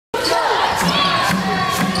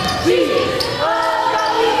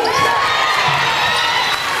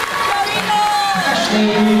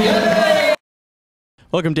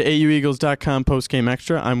Welcome to AUEagles.com postgame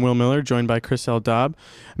extra. I'm Will Miller, joined by Chris L. Dobb.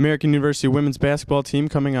 American University women's basketball team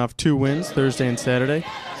coming off 2 wins, Thursday and Saturday.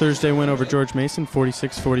 Thursday win over George Mason,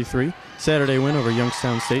 46-43. Saturday win over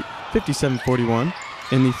Youngstown State, 57-41.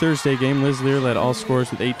 In the Thursday game, Liz Lear led all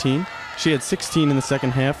scorers with 18. She had 16 in the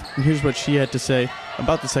second half, and here's what she had to say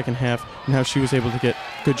about the second half and how she was able to get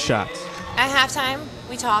good shots. At halftime,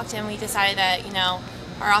 we talked and we decided that,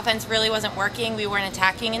 our offense really wasn't working. We weren't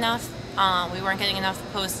attacking enough. We weren't getting enough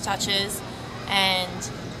post touches, and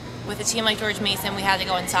with a team like George Mason, we had to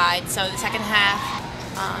go inside. So the second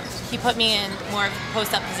half, he put me in more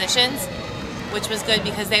post-up positions, which was good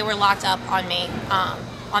because they were locked up on me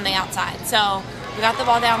on the outside. So we got the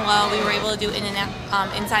ball down low. We were able to do in and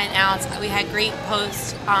out, inside and outs. We had great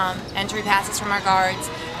post entry passes from our guards,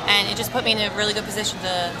 and it just put me in a really good position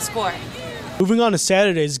to score. Moving on to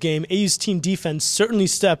Saturday's game, AU's team defense certainly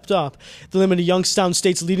stepped up. They limited Youngstown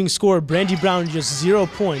State's leading scorer, Brandy Brown, to just 0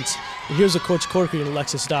 points. And here's what Coach Corcoran and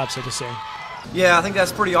Alexis Dobbs had to say. Yeah, I think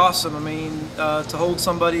that's pretty awesome. I mean, to hold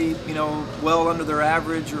somebody, well under their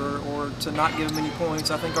average or to not give them any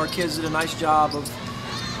points, I think our kids did a nice job of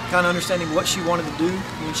kind of understanding what she wanted to do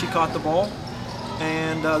when she caught the ball.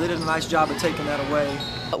 And they did a nice job of taking that away.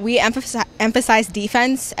 We emphasize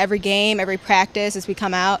defense every game, every practice as we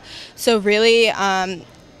come out. So really,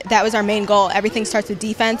 that was our main goal. Everything starts with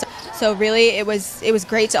defense. So really, it was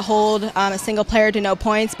great to hold a single player to no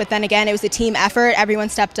points. But then again, it was a team effort. Everyone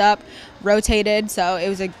stepped up, rotated. So it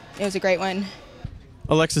was a great win.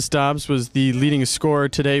 Alexis Dobbs was the leading scorer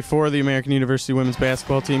today for the American University women's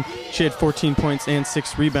basketball team. She had 14 points and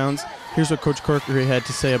 6 rebounds. Here's what Coach Corcoran had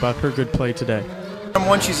to say about her good play today. Number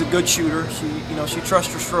one, she's a good shooter. She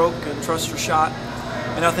trusts her stroke and trusts her shot,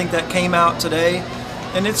 and I think that came out today.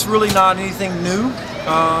 And it's really not anything new.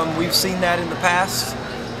 We've seen that in the past.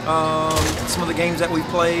 Some of the games that we've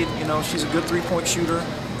played, she's a good three-point shooter,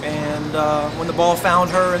 and when the ball found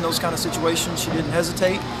her in those kind of situations, she didn't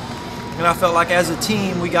hesitate. And I felt like as a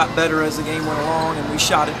team, we got better as the game went along, and we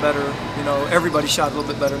shot it better. Everybody shot a little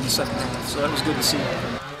bit better in the second half, so that was good to see.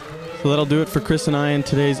 So that'll do it for Chris and I in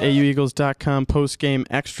today's AUEagles.com post-game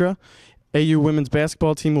extra. AU women's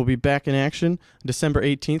basketball team will be back in action December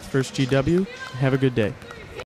 18th versus GW. Have a good day.